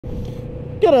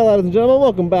G'day ladies and gentlemen,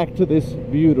 welcome back to this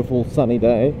beautiful sunny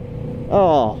day.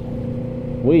 Oh,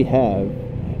 we have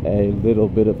a little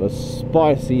bit of a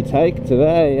spicy take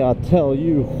today, I tell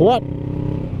you what.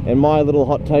 And my little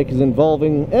hot take is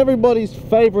involving everybody's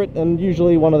favourite and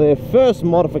usually one of their first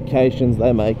modifications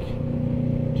they make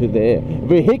to their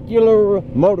vehicular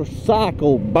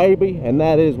motorcycle, baby. And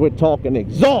that is, we're talking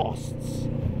exhausts.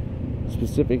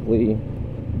 Specifically,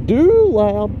 do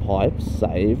loud pipes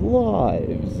save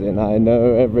lives? And I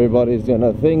know everybody's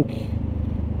gonna think,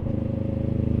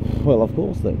 well, of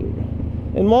course they do.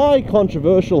 And my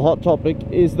controversial hot topic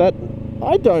is that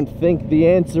I don't think the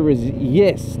answer is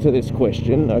yes to this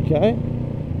question, okay?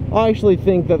 I actually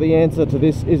think that the answer to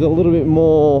this is a little bit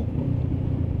more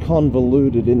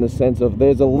convoluted, in the sense of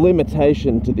there's a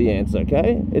limitation to the answer,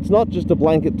 okay? It's not just a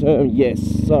blanket term, yes.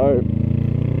 So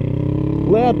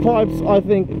loud pipes, I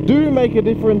think, do make a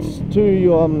difference to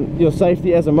your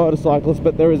safety as a motorcyclist,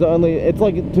 but there is only, it's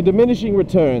like to diminishing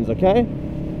returns, okay?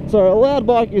 So a loud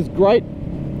bike is great,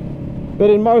 but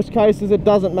in most cases it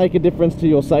doesn't make a difference to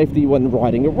your safety when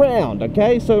riding around,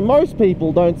 okay? So most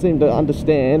people don't seem to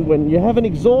understand, when you have an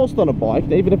exhaust on a bike,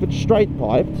 even if it's straight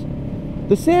piped,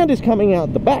 the sound is coming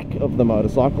out the back of the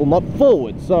motorcycle, not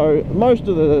forward. So most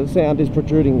of the sound is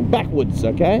protruding backwards,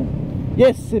 okay?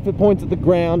 Yes, if it points at the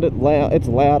ground, it's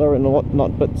louder and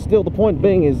whatnot, but still the point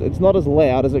being is it's not as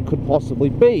loud as it could possibly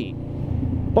be.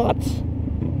 But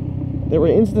there are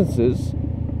instances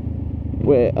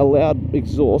where a loud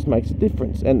exhaust makes a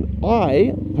difference, and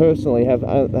I personally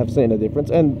have seen a difference,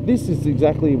 and this is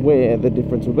exactly where the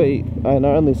difference will be. And I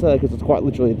only say it because it's quite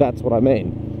literally, that's what I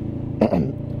mean.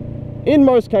 In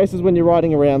most cases, when you're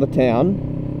riding around the town,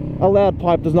 a loud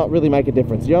pipe does not really make a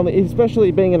difference. You only, especially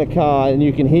being in a car and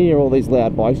you can hear all these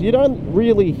loud bikes, you don't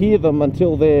really hear them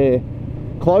until they're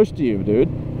close to you, dude.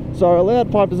 So a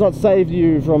loud pipe does not save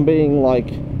you from being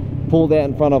like pulled out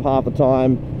in front of half the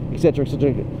time, etc,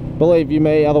 etc. Believe you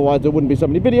me, otherwise there wouldn't be so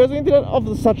many videos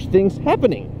of such things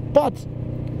happening. But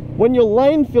when you're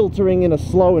lane filtering in a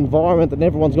slow environment and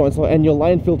everyone's going slow, and you're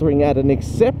lane filtering at an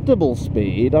acceptable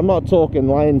speed, I'm not talking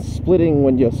lane splitting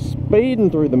when you're speeding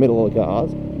through the middle of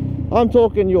cars, I'm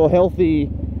talking your healthy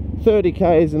 30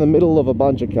 k's in the middle of a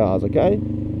bunch of cars, okay?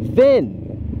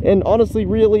 Then, and honestly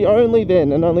really only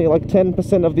then, and only like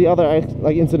 10% of the other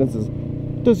like incidences,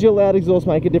 does your loud exhaust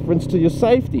make a difference to your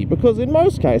safety? Because in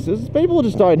most cases, people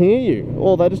just don't hear you,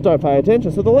 or they just don't pay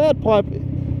attention. So the loud pipe,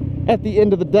 at the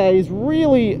end of the day, is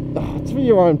really, it's for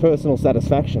your own personal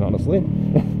satisfaction, honestly.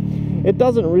 It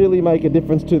doesn't really make a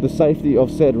difference to the safety of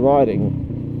said riding.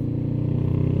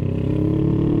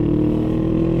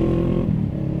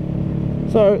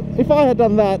 So if I had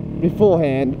done that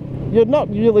beforehand, you're not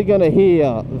really going to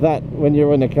hear that when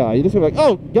you're in a car. You're just going to be like,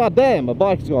 oh, goddamn, a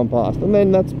bike's gone past. And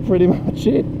then that's pretty much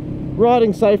it.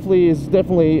 Riding safely is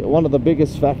definitely one of the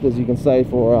biggest factors you can say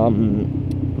for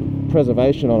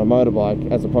preservation on a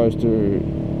motorbike, as opposed to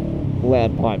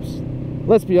loud pipes.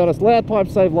 Let's be honest, loud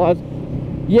pipes save lives.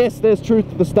 Yes, there's truth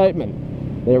to the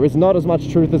statement. There is not as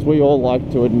much truth as we all like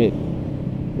to admit.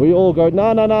 We all go,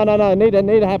 no, need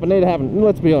to happen. And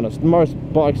let's be honest, most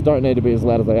bikes don't need to be as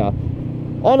loud as they are.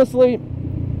 Honestly,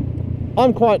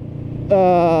 I'm quite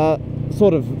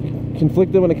sort of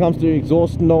conflicted when it comes to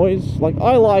exhaust noise. Like,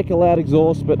 I like a loud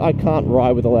exhaust, but I can't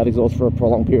ride with a loud exhaust for a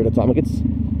prolonged period of time. It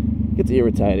gets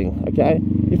irritating, okay?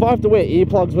 If I have to wear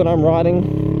earplugs when I'm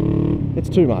riding, it's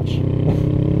too much.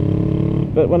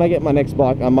 But when I get my next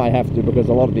bike, I might have to, because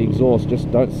a lot of the exhausts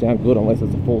just don't sound good unless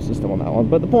it's a full system on that one.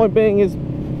 But the point being is,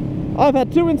 I've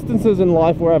had two instances in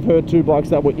life where I've heard two bikes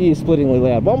that were ear-splittingly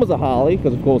loud. One was a Harley,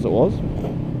 because of course it was.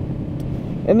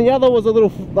 And the other was a little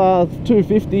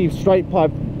 250 straight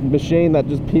pipe machine that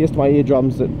just pierced my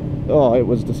eardrums. Oh, it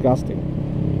was disgusting.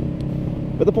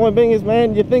 But the point being is,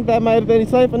 man, you think that made it any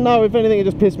safer? No, if anything, it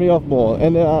just pissed me off more.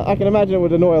 And I can imagine it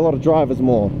would annoy a lot of drivers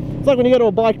more. It's like when you go to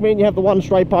a bike meet and you have the one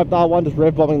straight pipe R1 just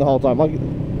rev bombing the whole time. Like,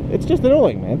 it's just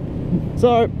annoying, man.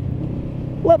 So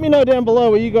let me know down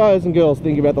below what you guys and girls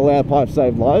think about the loud pipe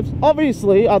save lives.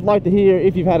 Obviously, I'd like to hear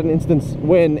if you've had an instance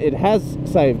when it has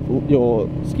saved your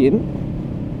skin.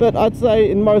 But I'd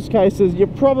say in most cases, you're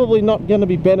probably not going to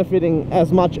be benefiting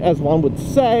as much as one would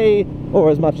say, or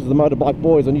as much as the motorbike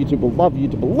boys on YouTube will love you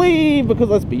to believe, because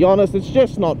let's be honest, it's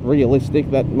just not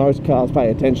realistic that most cars pay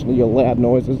attention to your loud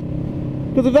noises.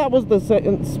 Because if that was the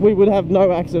sentence, we would have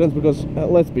no accidents, because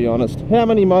let's be honest, how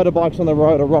many motorbikes on the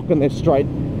road are rocking their straight,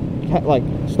 like,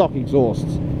 stock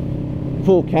exhausts?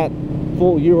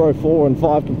 Full Euro 4 and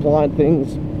 5 compliant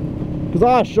things? Because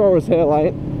I sure as hell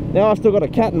ain't. Now, I've still got a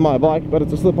cat in my bike, but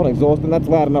it's a slip-on exhaust, and that's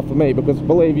loud enough for me, because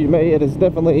believe you me, it has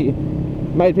definitely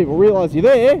made people realise you're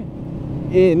there.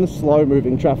 in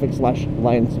slow-moving traffic /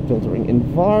 lanes filtering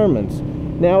environments.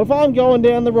 Now, if I'm going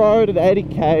down the road at 80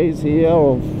 k's here,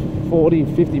 or 40,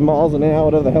 50 miles an hour,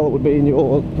 whatever the hell it would be in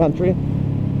your country,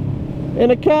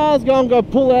 and a car's going to go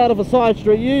pull out of a side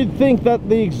street, you'd think that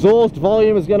the exhaust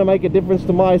volume is going to make a difference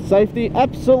to my safety?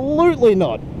 Absolutely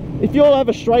not. If you have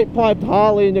a straight-piped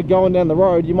Harley and you're going down the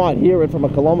road, you might hear it from a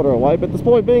kilometre away, but the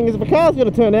point being is if a car's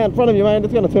going to turn out in front of you, man,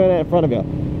 it's going to turn out in front of you.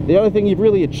 The only thing you've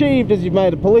really achieved is you've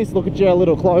made the police look at you a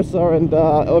little closer, and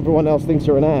everyone else thinks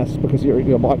you're an ass because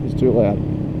your bike is too loud.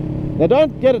 Now,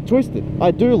 don't get it twisted. I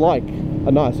do like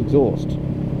a nice exhaust.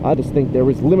 I just think there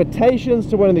is limitations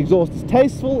to when the exhaust is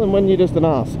tasteful and when you're just an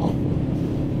asshole.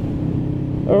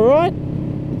 Alright?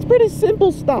 It's pretty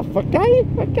simple stuff, okay?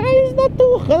 Okay, it's not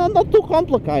too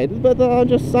complicated, but I'm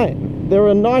just saying. There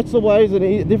are nicer ways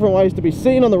and different ways to be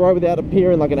seen on the road without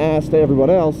appearing like an ass to everyone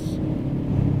else.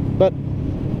 But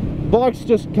bikes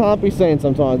just can't be seen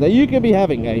sometimes. Now, you could be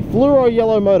having a fluoro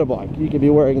yellow motorbike. You could be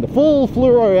wearing the full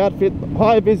fluoro outfit,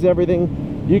 high-vis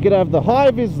everything. You could have the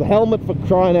high-vis helmet, for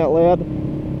crying out loud,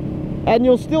 and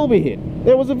you'll still be hit.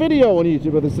 There was a video on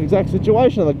YouTube of this exact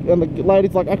situation, and the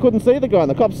lady's like, I couldn't see the guy, and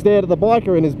the cop stared at the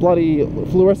biker in his bloody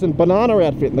fluorescent banana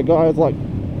outfit, and the guy was like,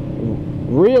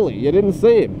 really? You didn't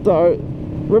see him? So,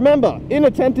 remember,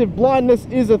 inattentive blindness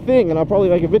is a thing, and I'll probably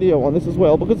make a video on this as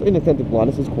well, because inattentive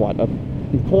blindness is quite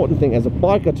an important thing as a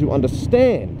biker to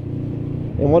understand.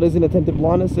 And what is inattentive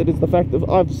blindness? It is the fact that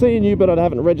I've seen you, but I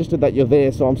haven't registered that you're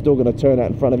there, so I'm still going to turn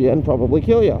out in front of you and probably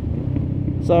kill you.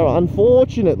 So,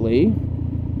 unfortunately,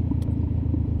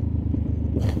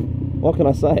 what can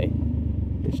I say?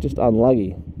 It's just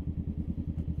unlucky.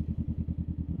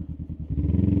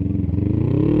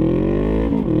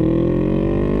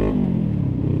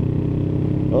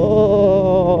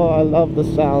 Oh, I love the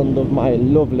sound of my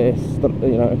lovely,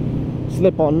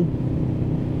 slip-on.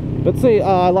 But see,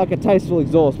 I like a tasteful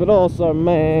exhaust, but also,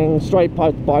 man, straight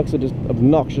pipe bikes are just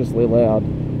obnoxiously loud.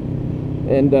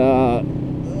 And,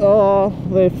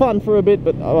 they're fun for a bit,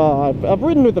 but I've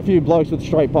ridden with a few blokes with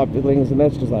straight pipe things, and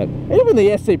that's just like, even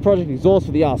the SC Project exhaust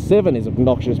for the R7 is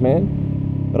obnoxious,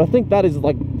 man. But I think that is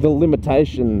like the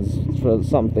limitations for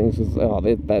some things, is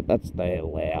they're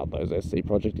loud, those SC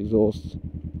Project exhausts,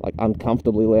 like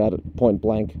uncomfortably loud at point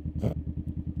blank.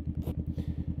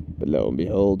 But lo and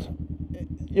behold,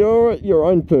 you're your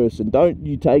own person. Don't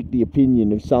you take the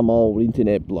opinion of some old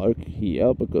internet bloke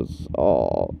here, because,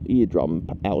 eardrum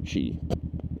ouchie.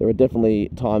 There are definitely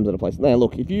times and a place. Now,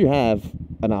 look, if you have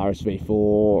an RSV4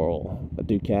 or a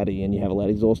Ducati and you have a loud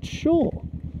exhaust, sure,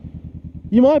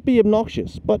 you might be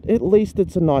obnoxious, but at least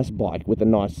it's a nice bike with a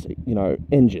nice,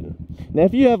 engine. Now,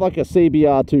 if you have like a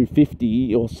CBR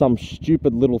 250 or some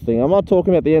stupid little thing, I'm not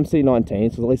talking about the MC19s,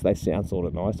 because at least they sound sort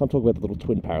of nice. I'm talking about the little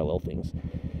twin parallel things.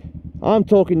 I'm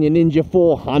talking your Ninja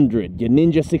 400, your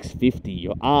Ninja 650,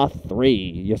 your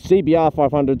R3, your CBR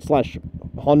 500 /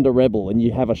 Honda Rebel, and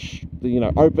you have a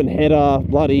open header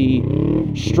bloody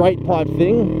straight pipe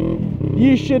thing,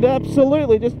 you should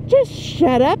absolutely just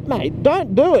shut up, mate.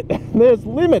 Don't do it. There's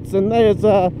limits, and there's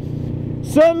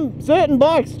some certain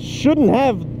bikes shouldn't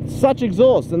have such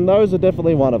exhaust, and those are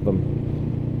definitely one of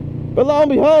them. But lo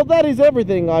and behold, that is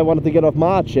everything I wanted to get off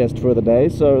my chest for the day.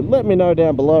 So let me know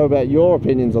down below about your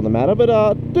opinions on the matter,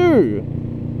 but do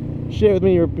share with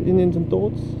me your opinions and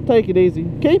thoughts. Take it easy,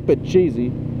 keep it cheesy,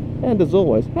 and as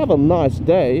always, have a nice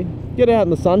day. Get out in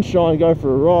the sunshine, go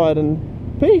for a ride,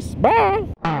 and peace. Bye.